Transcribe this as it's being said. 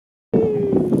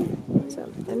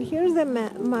And here's the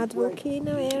mud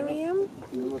volcano area.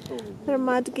 There are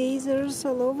mud geysers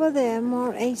all over. They are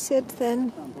more acid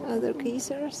than other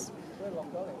geysers.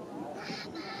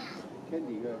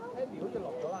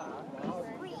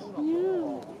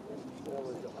 Yeah.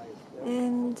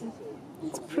 And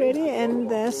it's pretty, and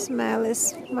the smell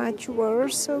is much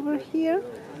worse over here.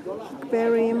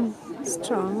 Very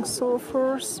strong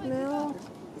sulfur smell.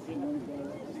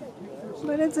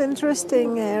 But it's an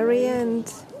interesting area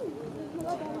and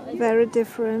very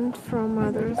different from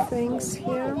other things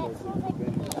here.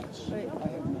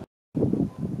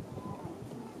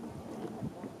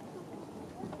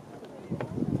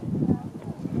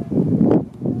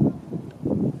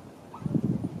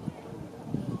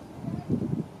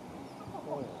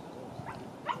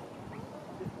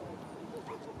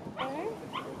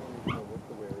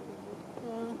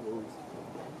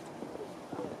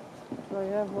 Oh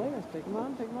yeah, players. Take them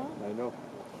on, take them on. I know.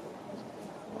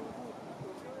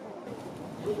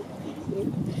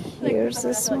 Here's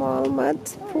a small mud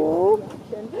pool.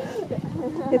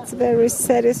 It's very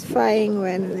satisfying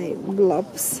when it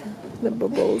blobs, the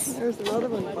bubbles. There's another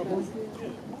one, bubbles.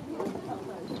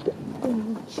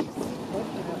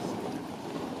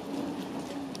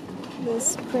 This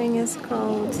spring is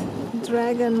called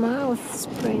Dragon Mouth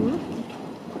Spring,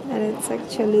 and it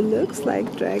actually looks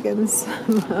like dragon's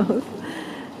mouth.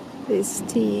 This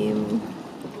steam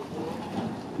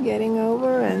getting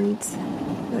over, and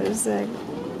there's a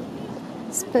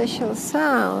special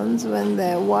sounds when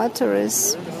the water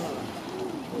is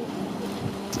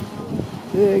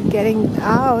getting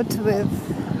out with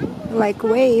like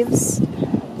waves,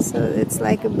 so it's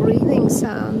like a breathing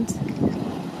sound.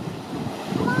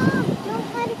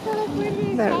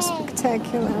 Very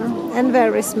spectacular and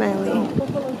very smelly.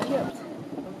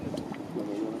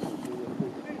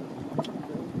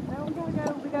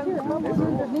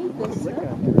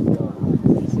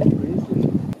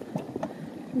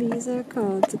 These are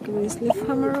called grizzly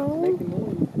fumarole,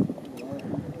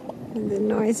 and the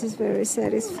noise is very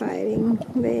satisfying.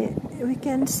 We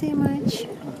can't see much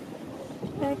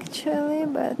actually,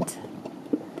 but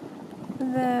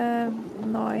the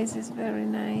noise is very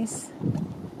nice.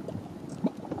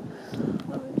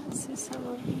 Let's see some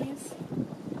of these.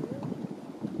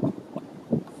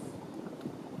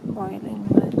 Boiling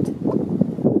mud.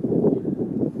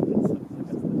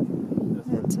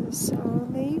 That's a sour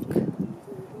lake.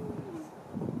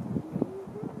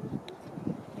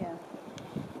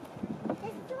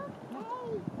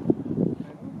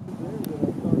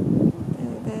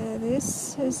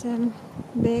 This is a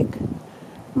big,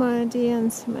 muddy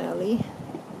and smelly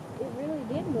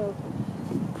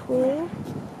pool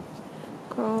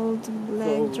called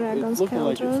Black Dragon's Cauldron.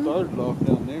 Like it started off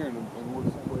down there and worked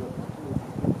its way up.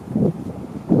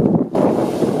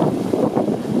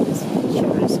 This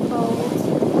feature is called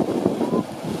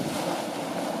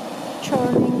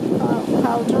Churning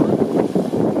Cauldron.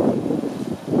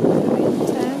 Very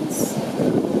intense.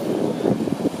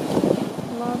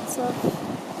 Lots of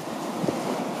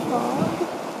fog.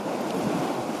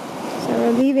 So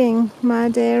we're leaving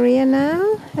mud area now,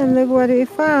 and look what we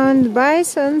found.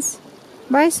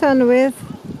 Bison with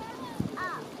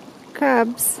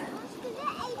cubs.